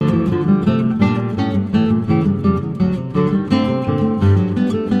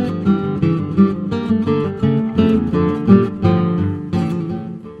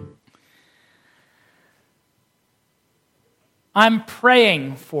I'm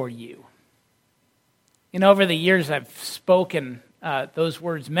praying for you. Over the years, I've spoken those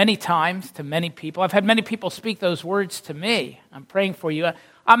words many times to many people. I've had many people speak those words to me. I'm praying for you.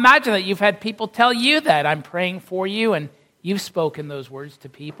 I imagine that you've had people tell you that I'm praying for you, and you've spoken those words to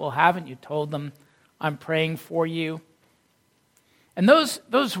people, haven't you? Told them, I'm praying for you. And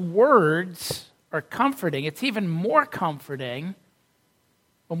those words are comforting. It's even more comforting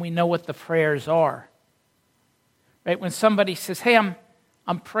when we know what the prayers are. Right? When somebody says, hey,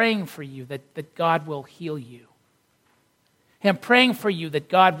 I'm praying for you that God will heal you. Hey, I'm praying for you that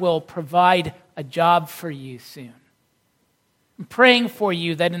God will provide a job for you soon. I'm praying for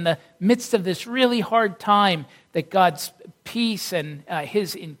you that in the midst of this really hard time, that God's peace and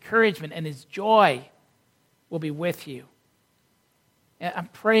His encouragement and His joy will be with you. And I'm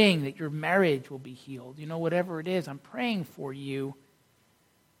praying that your marriage will be healed. Whatever it is, I'm praying for you.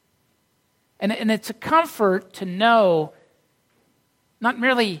 And it's a comfort to know not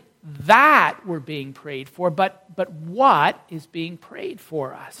merely that we're being prayed for, but what is being prayed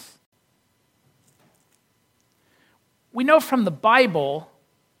for us. We know from the Bible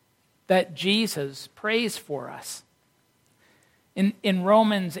that Jesus prays for us. In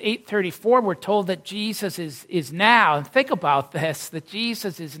Romans 8:34, we're told that Jesus is now, and think about this, that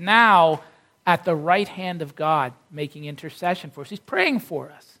Jesus is now at the right hand of God making intercession for us. He's praying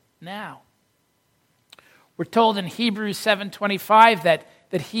for us now. We're told in Hebrews 7:25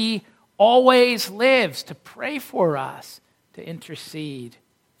 that He always lives to pray for us, to intercede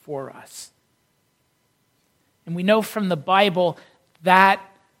for us. And we know from the Bible that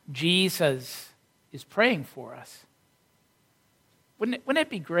Jesus is praying for us. Wouldn't it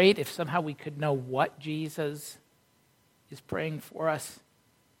be great if somehow we could know what Jesus is praying for us?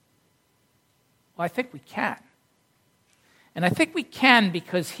 Well, I think we can. And I think we can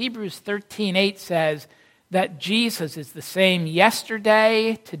because Hebrews 13:8 says that Jesus is the same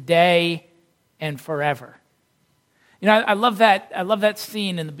yesterday, today, and forever. I love that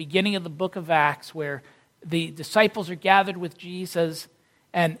scene in the beginning of the book of Acts where the disciples are gathered with Jesus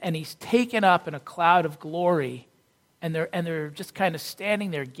and He's taken up in a cloud of glory, and they're just kind of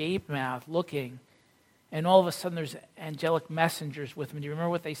standing there, gape-mouthed, looking, and all of a sudden there's angelic messengers with them. Do you remember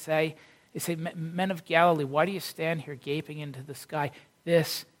what they say? They say, "Men of Galilee, why do you stand here gaping into the sky?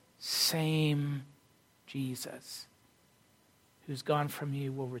 This same Jesus who's gone from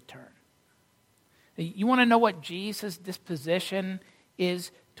you will return." You want to know what Jesus' disposition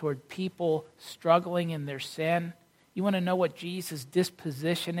is toward people struggling in their sin? You want to know what Jesus'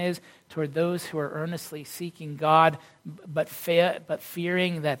 disposition is toward those who are earnestly seeking God, but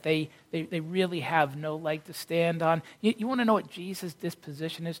fearing that they really have no leg to stand on? You want to know what Jesus'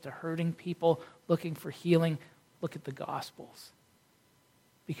 disposition is to hurting people looking for healing? Look at the Gospels.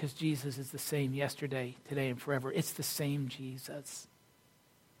 Because Jesus is the same yesterday, today, and forever. It's the same Jesus.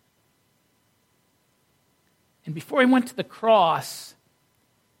 And before He went to the cross,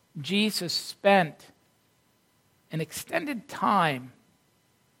 Jesus spent an extended time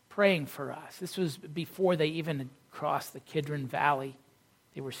praying for us. This was before they even had crossed the Kidron Valley.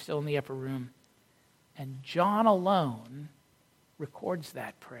 They were still in the upper room. And John alone records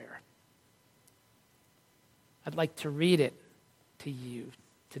that prayer. I'd like to read it to you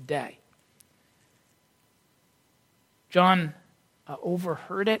today. John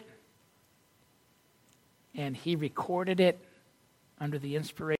overheard it, and he recorded it under the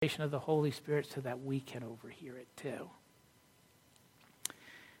inspiration of the Holy Spirit so that we can overhear it too.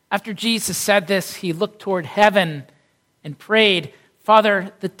 After Jesus said this, He looked toward heaven and prayed,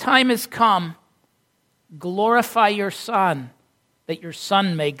 "Father, the time has come. Glorify your Son, that your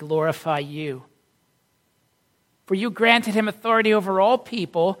Son may glorify you. For you granted Him authority over all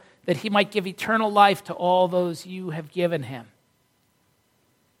people, that He might give eternal life to all those you have given Him.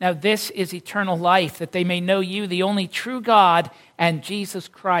 Now this is eternal life, that they may know you, the only true God, and Jesus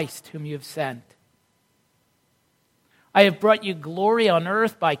Christ, whom you have sent. I have brought you glory on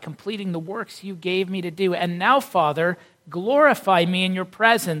earth by completing the works you gave me to do. And now, Father, glorify me in your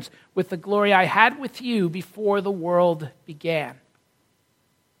presence with the glory I had with you before the world began.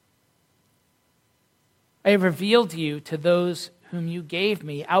 I have revealed you to those whom you gave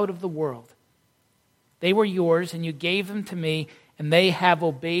me out of the world. They were yours, and you gave them to me, and they have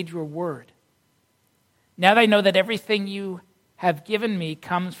obeyed your word. Now they know that everything you have given me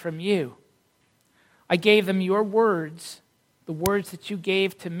comes from you. I gave them your words, the words that you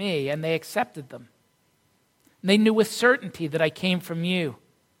gave to me, and they accepted them. And they knew with certainty that I came from you,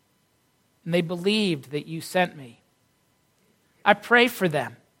 and they believed that you sent me. I pray for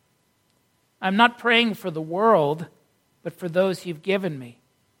them. I'm not praying for the world, but for those you've given me,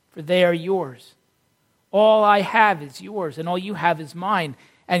 for they are yours. All I have is yours, and all you have is mine,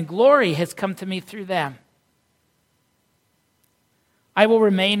 and glory has come to me through them. I will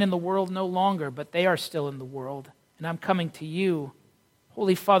remain in the world no longer, but they are still in the world, and I'm coming to you.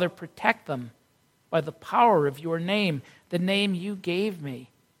 Holy Father, protect them by the power of your name, the name you gave me,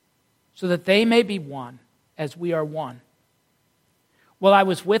 so that they may be one as we are one. While I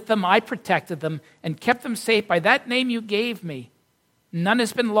was with them, I protected them and kept them safe by that name you gave me. None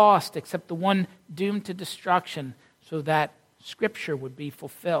has been lost except the one doomed to destruction, so that Scripture would be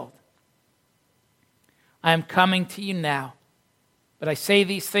fulfilled. I am coming to you now, but I say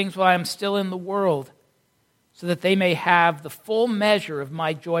these things while I am still in the world, so that they may have the full measure of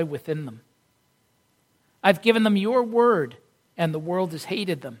my joy within them. I've given them your word, and the world has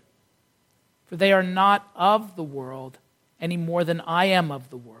hated them, for they are not of the world any more than I am of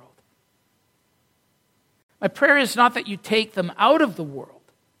the world. My prayer is not that you take them out of the world,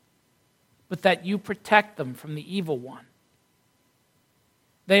 but that you protect them from the evil one.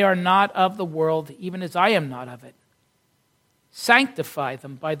 They are not of the world, even as I am not of it. Sanctify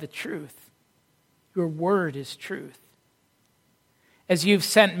them by the truth. Your word is truth. As you've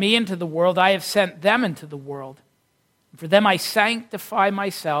sent me into the world, I have sent them into the world. And for them I sanctify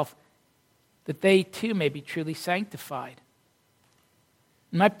myself, that they too may be truly sanctified.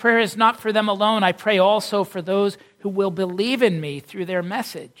 And my prayer is not for them alone. I pray also for those who will believe in me through their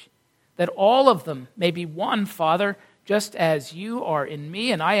message, that all of them may be one, Father, just as you are in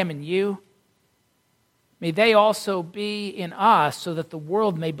me and I am in you. May they also be in us, so that the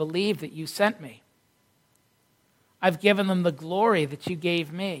world may believe that you sent me. I've given them the glory that you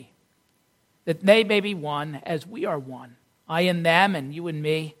gave me, that they may be one as we are one, I in them and you in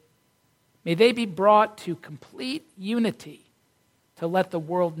me. May they be brought to complete unity, to let the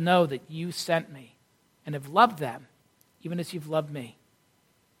world know that you sent me and have loved them, even as you've loved me.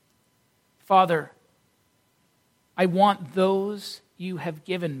 Father, I want those you have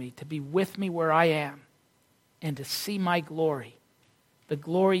given me to be with me where I am and to see my glory, the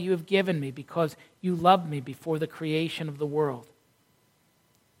glory you have given me because you loved me before the creation of the world.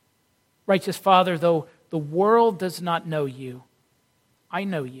 Righteous Father, though the world does not know you, I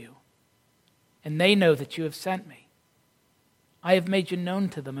know you, and they know that you have sent me. I have made you known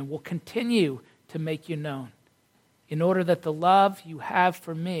to them and will continue to make you known, in order that the love you have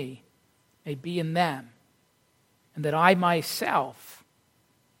for me may be in them, and that I myself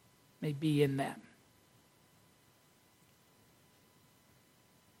may be in them.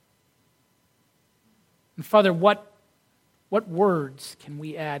 And Father, what words can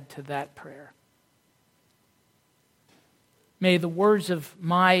we add to that prayer? May the words of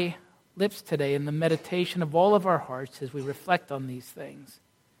my lips today and the meditation of all of our hearts as we reflect on these things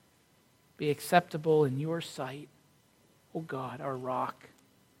be acceptable in your sight, O God, our rock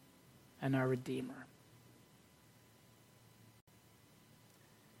and our Redeemer.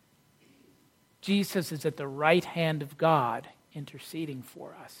 Jesus is at the right hand of God interceding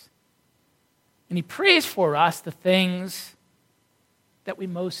for us. And he prays for us the things that we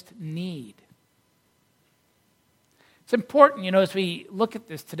most need. It's important, as we look at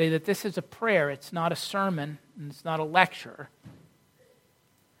this today, that this is a prayer. It's not a sermon, and it's not a lecture.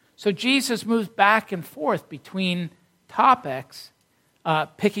 So Jesus moves back and forth between topics,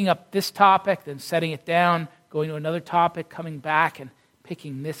 picking up this topic, then setting it down, going to another topic, coming back and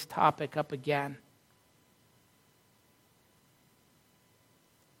picking this topic up again.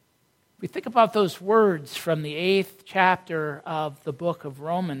 We think about those words from the 8th chapter of the book of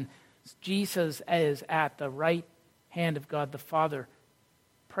Romans. Jesus is at the right hand of God the Father,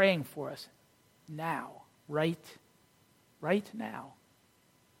 praying for us now, right now,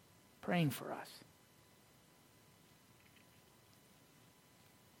 praying for us.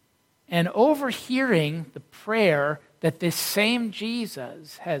 And overhearing the prayer that this same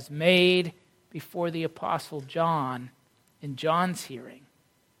Jesus has made before the Apostle John in John's hearing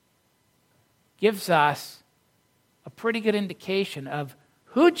gives us a pretty good indication of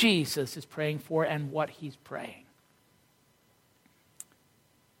who Jesus is praying for and what he's praying.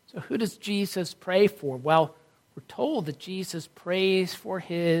 So who does Jesus pray for? Well, we're told that Jesus prays for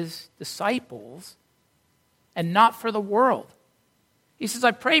his disciples and not for the world. He says,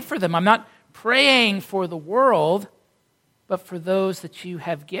 I pray for them. I'm not praying for the world, but for those that you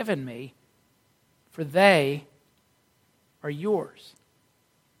have given me, for they are yours.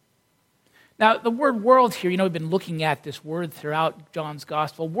 Now, the word world here, we've been looking at this word throughout John's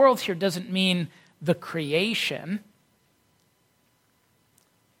gospel. World here doesn't mean the creation.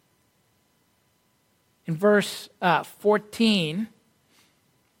 In verse 14,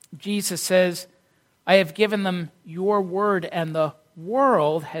 Jesus says, I have given them your word, and the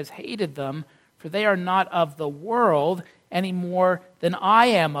world has hated them, for they are not of the world any more than I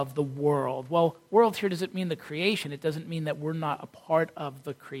am of the world. Well, world here doesn't mean the creation. It doesn't mean that we're not a part of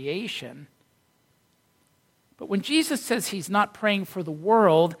the creation. But when Jesus says he's not praying for the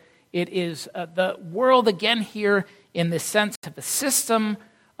world, it is the world again here in the sense of a system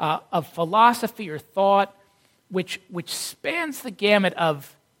of philosophy or thought which spans the gamut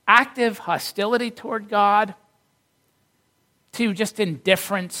of active hostility toward God to just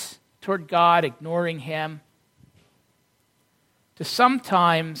indifference toward God, ignoring him, to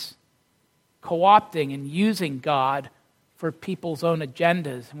sometimes co-opting and using God for people's own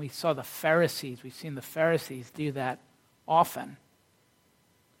agendas. And we saw the Pharisees, we've seen the Pharisees do that often.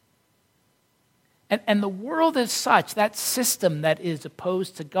 And the world is such, that system that is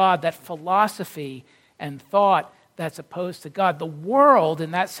opposed to God, that philosophy and thought that's opposed to God, the world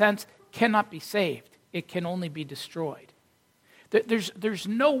in that sense cannot be saved. It can only be destroyed. There's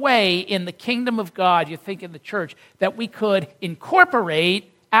no way in the kingdom of God, you think in the church, that we could incorporate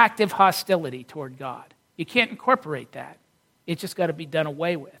active hostility toward God. You can't incorporate that. It's just got to be done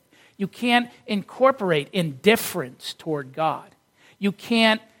away with. You can't incorporate indifference toward God. You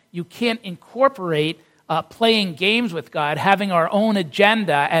can't incorporate playing games with God, having our own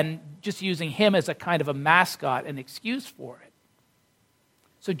agenda, and just using him as a kind of a mascot, an excuse for it.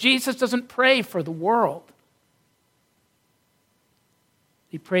 So Jesus doesn't pray for the world.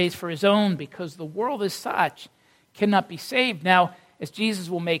 He prays for his own because the world as such cannot be saved. Now, as Jesus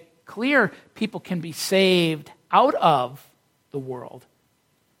will make clear, people can be saved out of the world.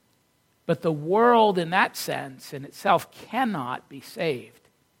 But the world in that sense in itself cannot be saved.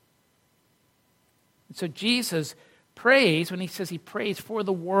 And so Jesus prays, when he says he prays for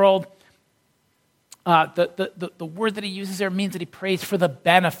the world, the word that he uses there means that he prays for the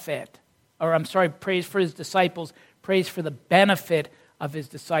benefit. Prays for his disciples, prays for the benefit of his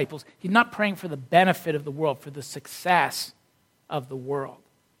disciples. He's not praying for the benefit of the world, for the success of the world.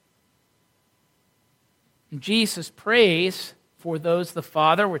 And Jesus prays for those the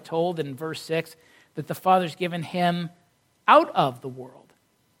Father, we're told in verse 6, that the Father's given him out of the world.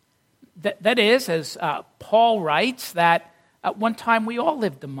 That is, as Paul writes, that at one time we all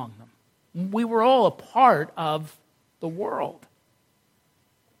lived among them. We were all a part of the world.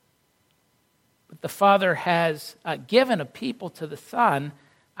 But the Father has given a people to the Son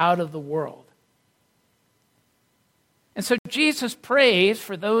out of the world. And so Jesus prays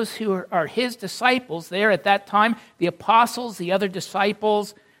for those who are his disciples there at that time, the apostles, the other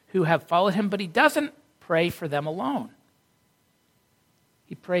disciples who have followed him, but he doesn't pray for them alone.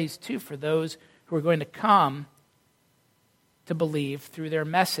 He prays too for those who are going to come to believe through their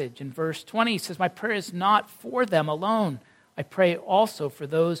message. In verse 20, he says, "My prayer is not for them alone. I pray also for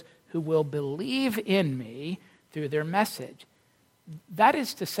those who will believe in me through their message." That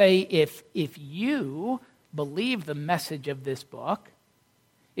is to say, if you believe the message of this book,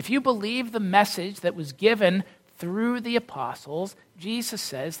 if you believe the message that was given through the apostles, Jesus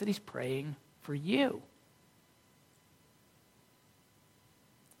says that he's praying for you.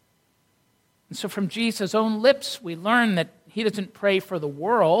 And so from Jesus' own lips, we learn that he doesn't pray for the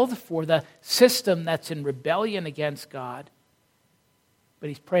world, for the system that's in rebellion against God, but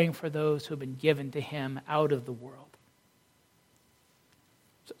he's praying for those who have been given to him out of the world.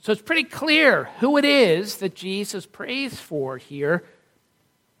 So it's pretty clear who it is that Jesus prays for here.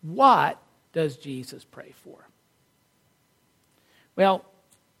 What does Jesus pray for? Well,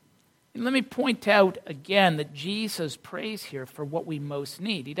 let me point out again that Jesus prays here for what we most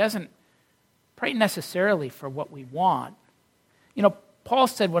need. He doesn't pray necessarily for what we want. You know, Paul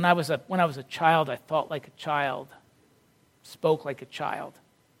said, when I was a child, I thought like a child, spoke like a child.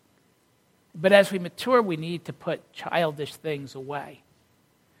 But as we mature, we need to put childish things away.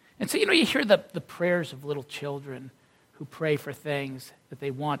 And so, you hear the prayers of little children who pray for things that they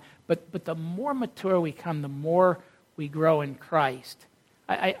want. But the more mature we come, the more we grow in Christ.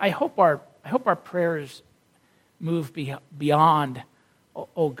 I hope our prayers move beyond,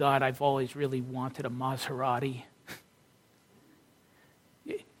 oh God, I've always really wanted a Maserati.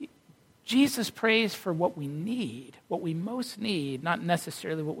 Jesus prays for what we need, what we most need, not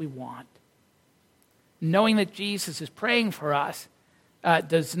necessarily what we want. Knowing that Jesus is praying for us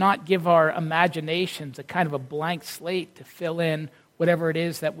does not give our imaginations a kind of a blank slate to fill in whatever it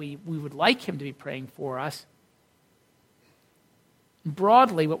is that we would like him to be praying for us.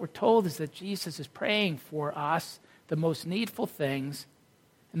 Broadly, what we're told is that Jesus is praying for us the most needful things,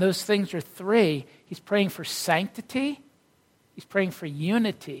 and those things are three. He's praying for sanctity, he's praying for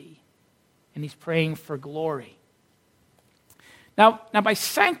unity, and he's praying for glory. Now by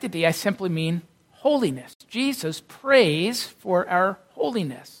sanctity, I simply mean holiness. Jesus prays for our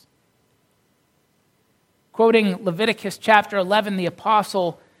holiness. Quoting Leviticus chapter 11, the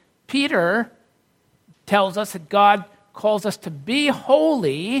apostle Peter tells us that God calls us to be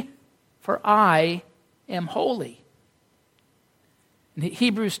holy, for I am holy. And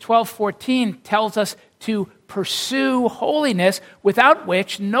Hebrews 12:14 tells us to pursue holiness, without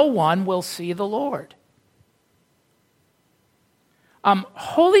which no one will see the Lord.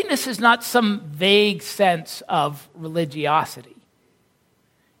 Holiness is not some vague sense of religiosity.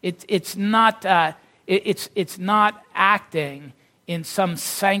 It's not acting in some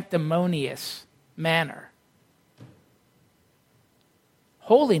sanctimonious manner.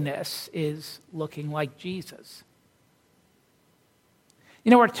 Holiness is looking like Jesus.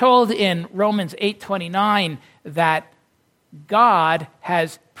 We're told in Romans 8:29 that God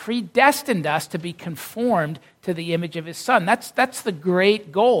has predestined us to be conformed to the image of his Son. That's the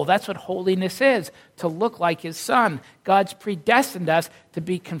great goal. That's what holiness is, to look like his Son. God's predestined us to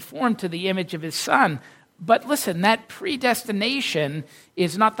be conformed to the image of his Son. But listen, that predestination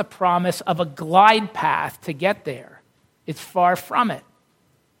is not the promise of a glide path to get there. It's far from it.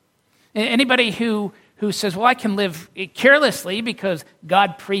 Anybody who says, well, I can live carelessly because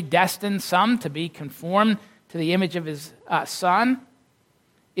God predestined some to be conformed to the image of his Son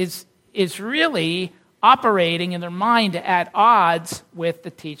is really operating in their mind at odds with the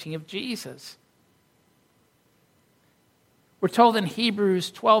teaching of Jesus. We're told in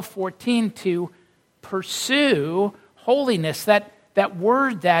Hebrews 12:14 to pursue holiness. That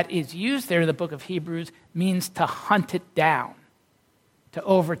word that is used there in the book of Hebrews means to hunt it down, to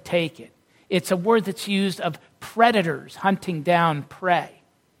overtake it. It's a word that's used of predators hunting down prey.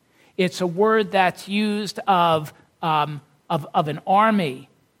 It's a word that's used of an army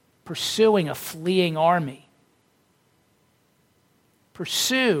pursuing a fleeing army.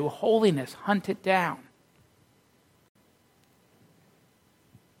 Pursue holiness, hunt it down.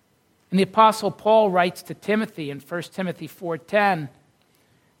 And the Apostle Paul writes to Timothy in 1 Timothy 4:10,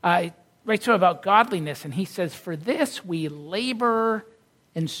 writes to him about godliness, and he says, "For this we labor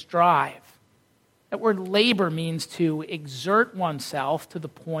and strive." That word labor means to exert oneself to the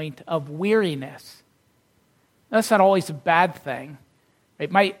point of weariness. Now, that's not always a bad thing.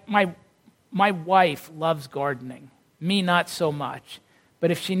 Right? My wife loves gardening. Me, not so much.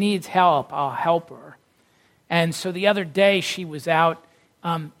 But if she needs help, I'll help her. And so the other day, she was out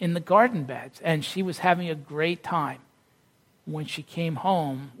in the garden beds, and she was having a great time. When she came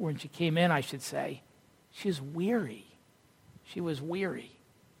home, when she came in, I should say, she was weary. She was weary.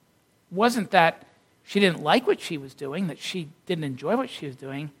 It wasn't that she didn't like what she was doing, that she didn't enjoy what she was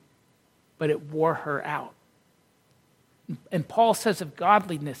doing, but it wore her out. And Paul says of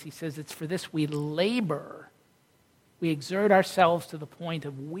godliness, he says, it's for this we labor. We exert ourselves to the point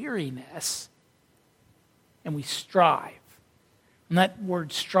of weariness, and we strive. And that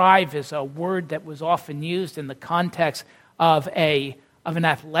word strive is a word that was often used in the context of an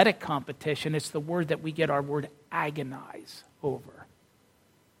athletic competition. It's the word that we get our word agonize over.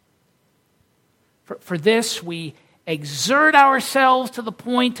 For this, we exert ourselves to the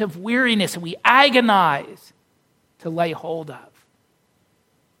point of weariness, and we agonize to lay hold of.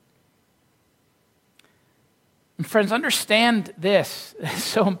 And friends, understand this. It's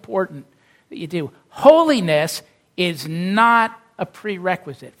so important that you do. Holiness is not a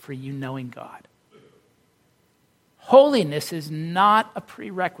prerequisite for you knowing God. Holiness is not a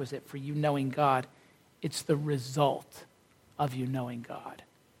prerequisite for you knowing God. It's the result of you knowing God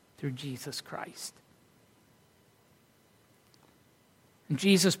through Jesus Christ. And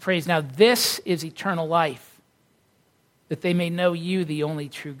Jesus prays, now this is eternal life, that they may know you, the only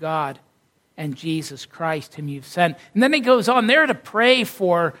true God, and Jesus Christ, whom you've sent. And then he goes on there to pray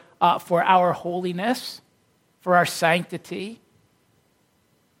for our holiness, for our sanctity.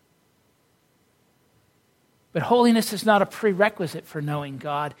 But holiness is not a prerequisite for knowing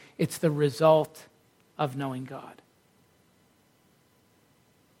God. It's the result of knowing God.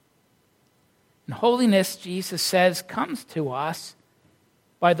 And holiness, Jesus says, comes to us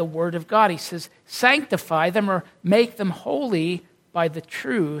by the word of God. He says, sanctify them or make them holy by the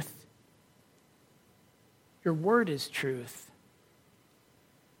truth. Your word is truth.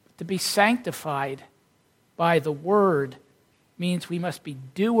 To be sanctified by the word means we must be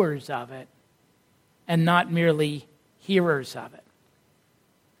doers of it and not merely hearers of it.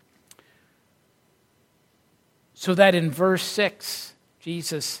 So that in verse 6,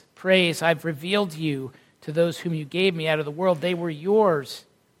 Jesus prays, I've revealed you to those whom you gave me out of the world. They were yours.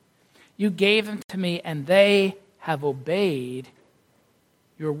 You gave them to me, and they have obeyed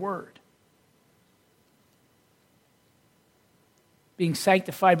your word. Being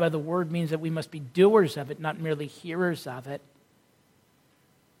sanctified by the word means that we must be doers of it, not merely hearers of it.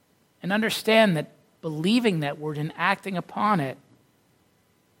 And understand that believing that word and acting upon it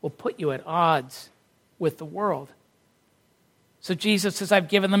will put you at odds with the world. So Jesus says, I've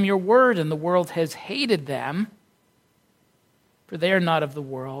given them your word, and the world has hated them, for they are not of the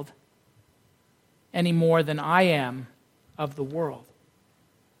world any more than I am of the world.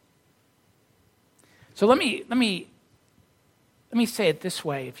 So let me say it this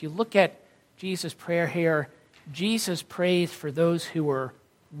way. If you look at Jesus' prayer here, Jesus prays for those who are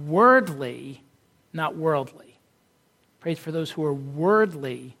wordly, not worldly. Prays for those who are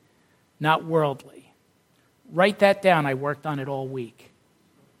wordly, not worldly. Write that down. I worked on it all week.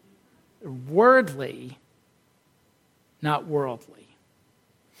 Wordly, not worldly.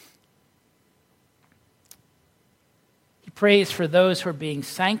 He prays for those who are being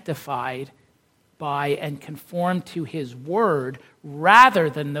sanctified by and conformed to his word rather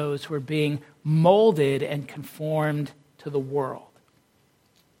than those who are being molded and conformed to the world.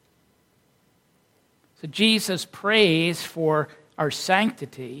 So Jesus prays for our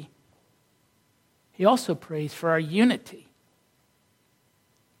sanctity. He also prays for our unity.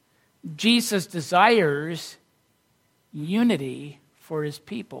 Jesus desires unity for his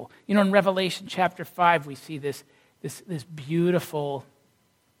people. You know, in Revelation chapter 5, we see this beautiful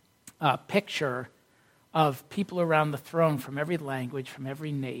picture of people around the throne from every language, from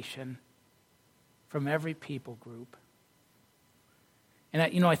every nation, from every people group. And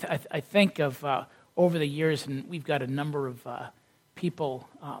I think of over the years, and we've got a number of people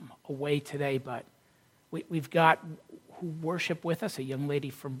away today, but we've got who worship with us, a young lady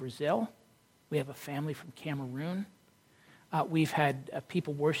from Brazil. We have a family from Cameroon. We've had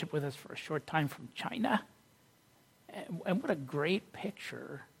people worship with us for a short time from China. And what a great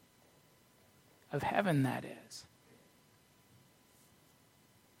picture of heaven that is.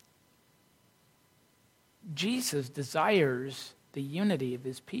 Jesus desires the unity of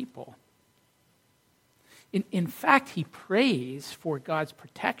his people. In fact, he prays for God's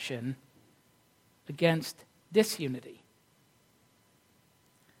protection against disunity.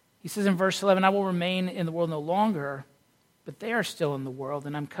 He says in verse 11, I will remain in the world no longer, but they are still in the world,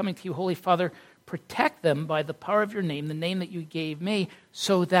 and I'm coming to you, Holy Father. Protect them by the power of your name, the name that you gave me,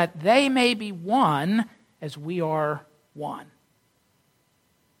 so that they may be one as we are one.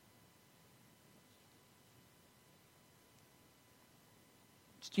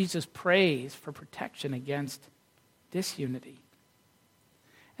 Jesus prays for protection against disunity.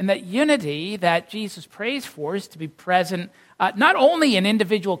 And that unity that Jesus prays for is to be present not only in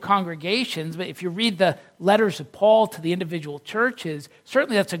individual congregations, but if you read the letters of Paul to the individual churches,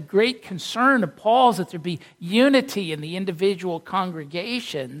 certainly that's a great concern of Paul's, that there be unity in the individual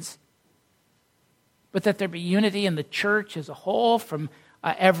congregations, but that there be unity in the church as a whole, from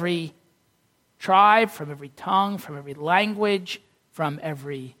every tribe, from every tongue, from every language, from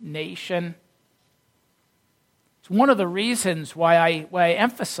every nation. It's one of the reasons why I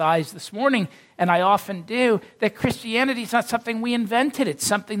emphasize this morning, and I often do, that Christianity is not something we invented. It's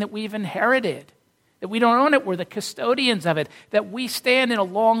something that we've inherited. That we don't own it. We're the custodians of it. That we stand in a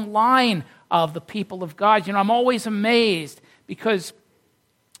long line of the people of God. You know, I'm always amazed because,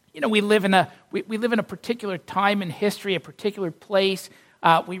 you know, we live in a particular time in history, a particular place.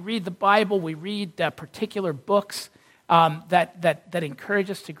 We read the Bible. We read particular books that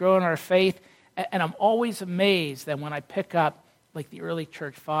encourage us to grow in our faith. And I'm always amazed that when I pick up, like the early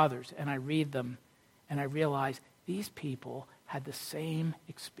church fathers, and I read them, and I realize these people had the same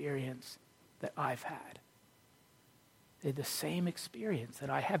experience that I've had. They had the same experience that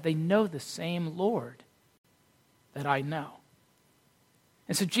I have. They know the same Lord that I know.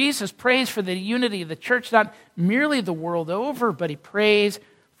 And so Jesus prays for the unity of the church, not merely the world over, but he prays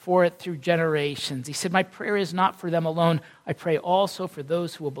for it through generations. He said, my prayer is not for them alone. I pray also for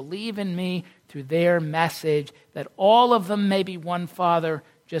those who will believe in me through their message, that all of them may be one, Father,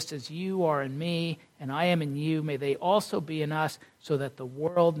 just as you are in me and I am in you. May they also be in us, so that the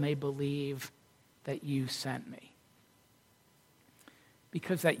world may believe that you sent me.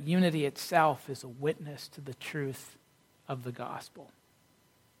 Because that unity itself is a witness to the truth of the gospel.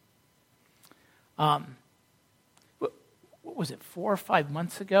 What was it, 4 or 5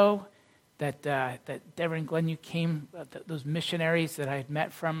 months ago that Deborah and Glenn, you came, those missionaries that I had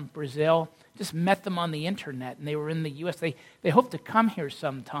met from Brazil, just met them on the internet, and they were in the U.S. They hope to come here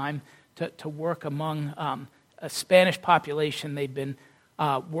sometime to work among a Spanish population. They've been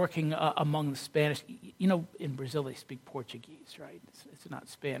working among the Spanish. You know, in Brazil they speak Portuguese, right? It's not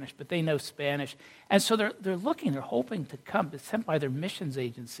Spanish, but they know Spanish. And so they're hoping to come, sent by their missions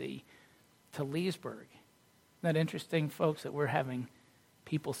agency to Leesburg. Isn't that interesting, folks, that we're having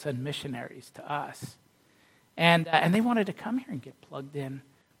people send missionaries to us? And they wanted to come here and get plugged in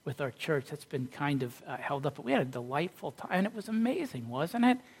with our church. That's been kind of held up. But we had a delightful time. And it was amazing, wasn't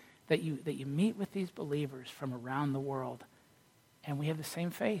it? That you meet with these believers from around the world. And we have the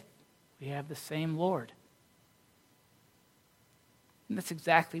same faith. We have the same Lord. And that's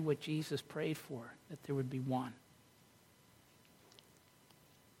exactly what Jesus prayed for, that there would be one.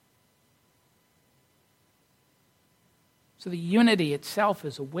 So the unity itself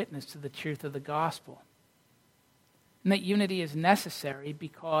is a witness to the truth of the gospel. And that unity is necessary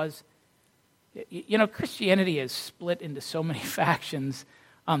because, Christianity is split into so many factions.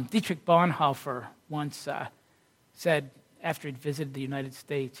 Dietrich Bonhoeffer once said, after he'd visited the United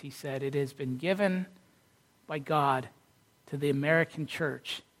States, he said, "It has been given by God to the American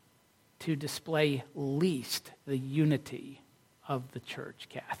church to display least the unity of the church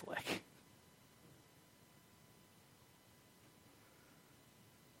Catholic."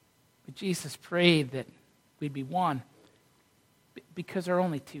 But Jesus prayed that we'd be one because there are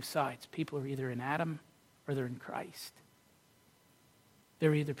only two sides. People are either in Adam or they're in Christ.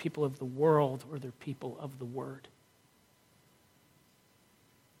 They're either people of the world or they're people of the Word.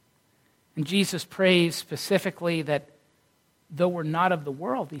 And Jesus prays specifically that though we're not of the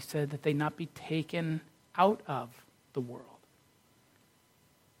world, he said that they not be taken out of the world.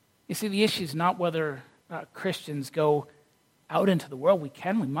 You see, the issue is not whether Christians go out into the world. We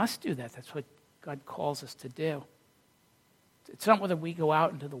must do that. That's what God calls us to do. It's not whether we go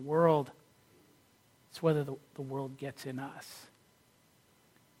out into the world, it's whether the world gets in us.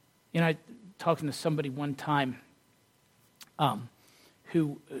 I talking to somebody one time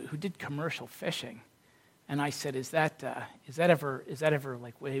who did commercial fishing, and I said, "Is that ever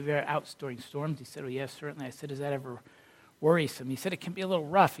like when you're out during storms?" He said, "Oh yes, certainly." I said, "Is that ever worrisome?" He said, "It can be a little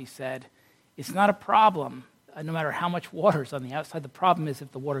rough." He said, "It's not a problem no matter how much water is on the outside. The problem is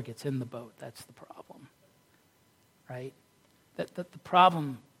if the water gets in the boat. That's the problem, right? That the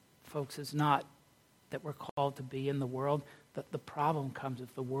problem, folks, is not that we're called to be in the world. That the problem comes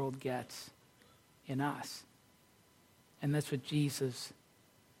if the world gets in us. And that's what Jesus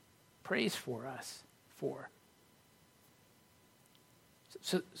prays for us for.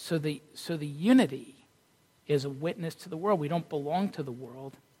 So the unity is a witness to the world. We don't belong to the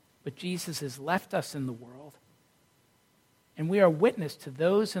world, but Jesus has left us in the world. And we are a witness to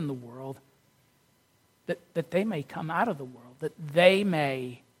those in the world that they may come out of the world, that they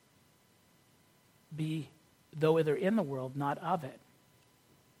may be, though they're in the world, not of it.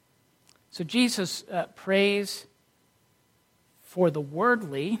 So Jesus prays for the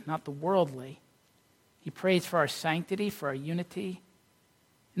worldly, not the worldly. He prays for our sanctity, for our unity.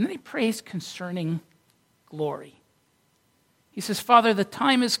 And then he prays concerning glory. He says, "Father, the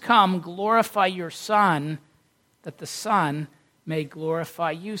time has come, glorify your Son, that the Son may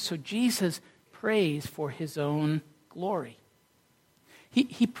glorify you." So Jesus prays for his own glory.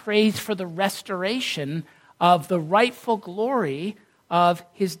 He prays for the restoration of the rightful glory of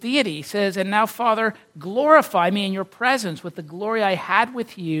his deity. He says, "And now, Father, glorify me in your presence with the glory I had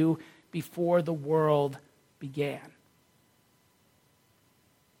with you before the world began."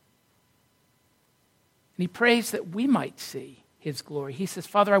 And he prays that we might see his glory. He says,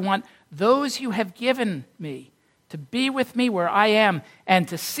 "Father, I want those you have given me to be with me where I am and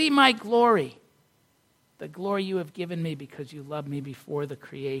to see my glory, the glory you have given me because you loved me before the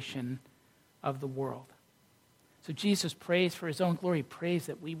creation of the world." So Jesus prays for his own glory. He prays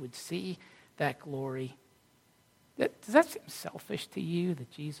that we would see that glory. Does that seem selfish to you,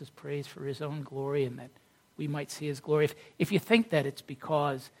 that Jesus prays for his own glory and that we might see his glory? If you think that, it's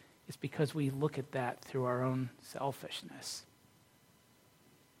because we look at that through our own selfishness.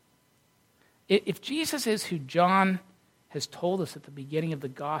 If Jesus is who John has told us at the beginning of the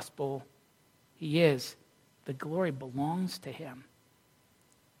gospel he is, the glory belongs to him.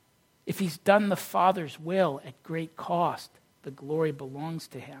 If he's done the Father's will at great cost, the glory belongs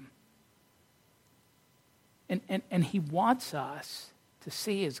to him. And he wants us to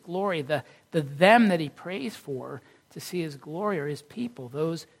see his glory. The them that he prays for to see his glory are his people,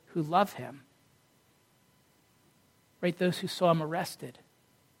 those who love him. Right? Those who saw him arrested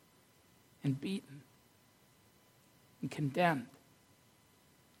and beaten and condemned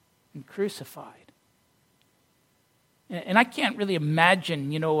and crucified. And I can't really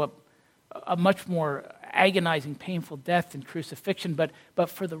imagine, a much more agonizing, painful death than crucifixion, but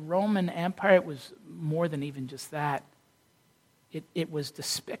for the Roman Empire, it was more than even just that. It was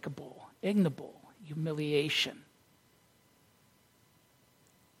despicable, ignoble, humiliation.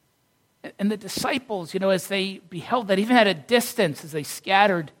 And the disciples, as they beheld that, even at a distance, as they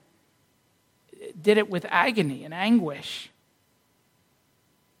scattered, did it with agony and anguish.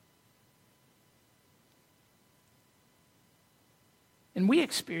 And we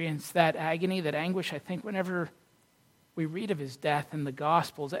experience that agony, that anguish, I think, whenever we read of his death in the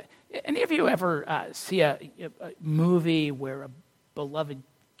Gospels. Any of you ever see a movie where a beloved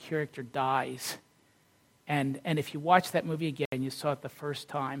character dies? And if you watch that movie again, you saw it the first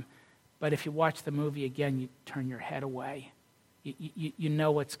time, but if you watch the movie again, you turn your head away. You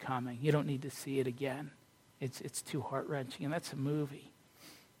know what's coming. You don't need to see it again. It's too heart-wrenching, and that's a movie.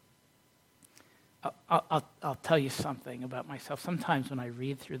 I'll tell you something about myself. Sometimes when I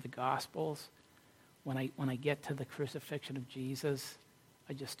read through the Gospels, when I get to the crucifixion of Jesus,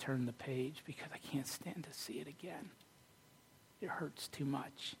 I just turn the page because I can't stand to see it again. It hurts too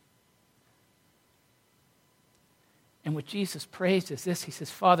much. And what Jesus prays is this. He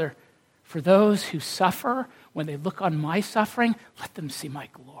says, Father, for those who suffer, when they look on my suffering, let them see my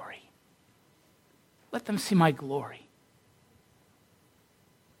glory. Let them see my glory.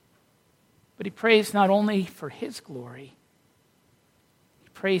 But he prays not only for his glory, he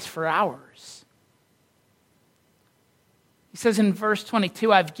prays for ours. He says in verse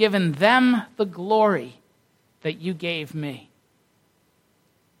 22, I've given them the glory that you gave me,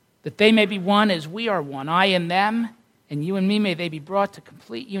 that they may be one as we are one, I and them, and you and me, may they be brought to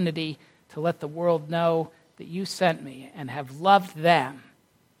complete unity, to let the world know that you sent me and have loved them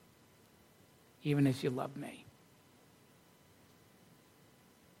even as you love me.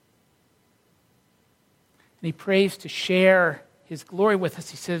 And he prays to share his glory with us.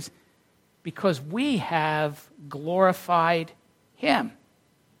 He says, because we have glorified him.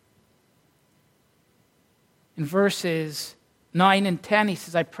 In verses 9 and 10, he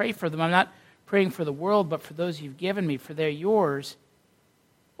says, I pray for them. I'm not praying for the world, but for those you've given me, for they're yours.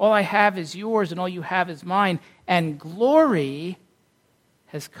 All I have is yours, and all you have is mine, and glory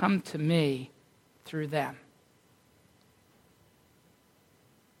has come to me through them.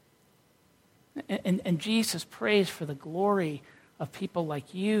 And Jesus prays for the glory of people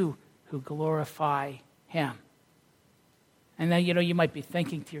like you who glorify him. And now, you might be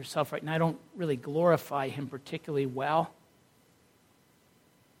thinking to yourself right now, I don't really glorify him particularly well.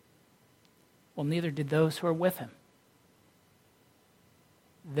 Well, neither did those who are with him.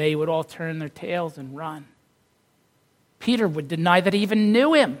 They would all turn their tails and run. Peter would deny that he even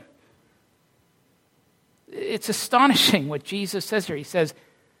knew him. It's astonishing what Jesus says here. He says,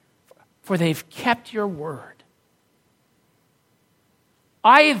 for they've kept your word.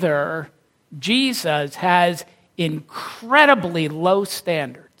 Either Jesus has incredibly low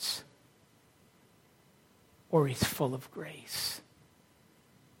standards, or he's full of grace.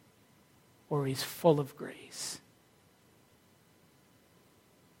 Or he's full of grace.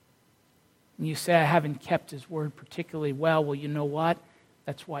 And you say, I haven't kept his word particularly well. Well, you know what?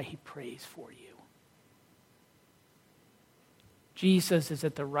 That's why he prays for you. Jesus is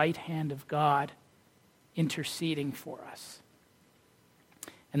at the right hand of God, interceding for us.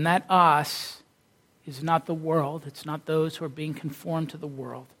 And that us is not the world. It's not those who are being conformed to the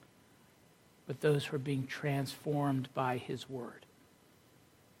world, but those who are being transformed by his word.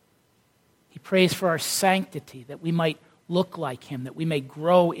 He prays for our sanctity, that we might look like him, that we may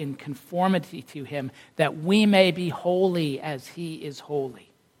grow in conformity to him, that we may be holy as he is holy.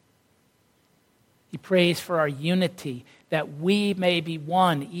 He prays for our unity, that we may be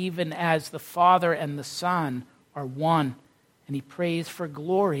one, even as the Father and the Son are one. And he prays for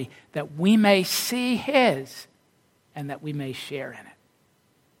glory, that we may see his and that we may share in it.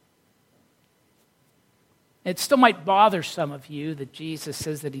 It still might bother some of you that Jesus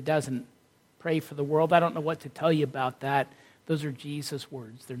says that he doesn't pray for the world. I don't know what to tell you about that. Those are Jesus'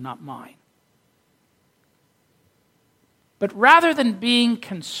 words. They're not mine. But rather than being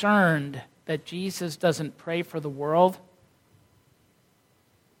concerned that Jesus doesn't pray for the world,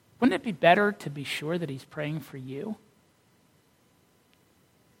 wouldn't it be better to be sure that he's praying for you?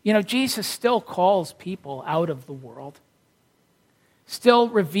 Jesus still calls people out of the world, still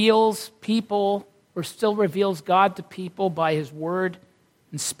reveals people, or still reveals God to people by his word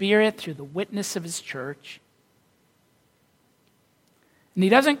and spirit through the witness of his church. And he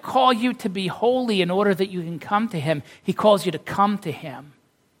doesn't call you to be holy in order that you can come to him. He calls you to come to him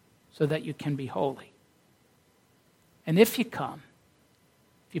so that you can be holy. And if you come,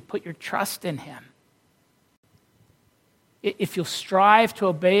 if you put your trust in him, if you'll strive to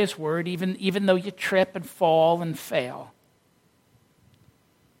obey his word, even though you trip and fall and fail,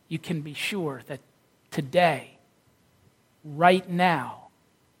 you can be sure that today, right now,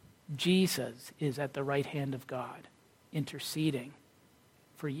 Jesus is at the right hand of God, interceding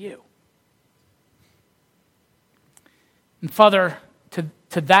for you. And Father,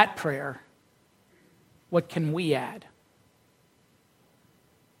 to that prayer, what can we add?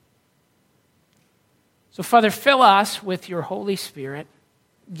 So, Father, fill us with your Holy Spirit.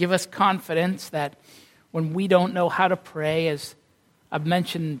 Give us confidence that when we don't know how to pray, as I've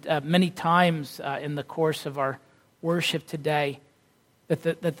mentioned many times in the course of our worship today,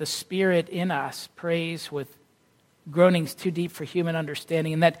 that the Spirit in us prays with groanings too deep for human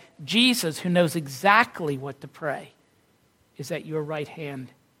understanding, and that Jesus, who knows exactly what to pray, is at your right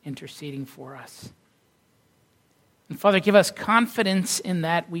hand interceding for us. And Father, give us confidence in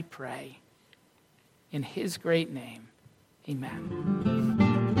that, we pray. In his great name, amen.